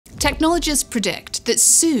Technologists predict that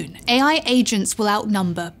soon AI agents will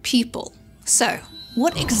outnumber people. So,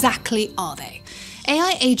 what exactly are they?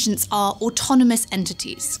 AI agents are autonomous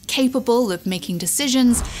entities capable of making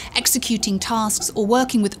decisions, executing tasks, or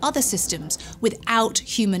working with other systems without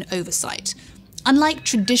human oversight. Unlike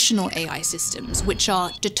traditional AI systems, which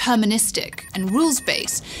are deterministic and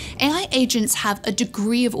rules-based, AI agents have a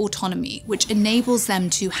degree of autonomy which enables them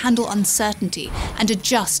to handle uncertainty and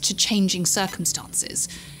adjust to changing circumstances.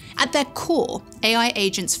 At their core, AI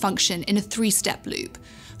agents function in a three-step loop.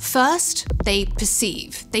 First, they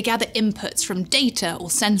perceive. They gather inputs from data or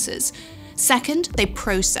sensors. Second, they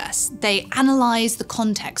process. They analyze the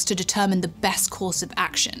context to determine the best course of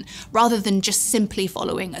action, rather than just simply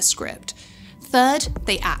following a script. Third,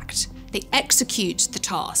 they act. They execute the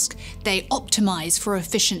task. They optimize for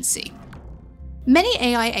efficiency. Many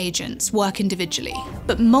AI agents work individually,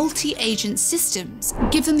 but multi-agent systems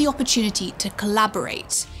give them the opportunity to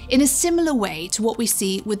collaborate in a similar way to what we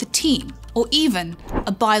see with a team or even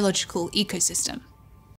a biological ecosystem.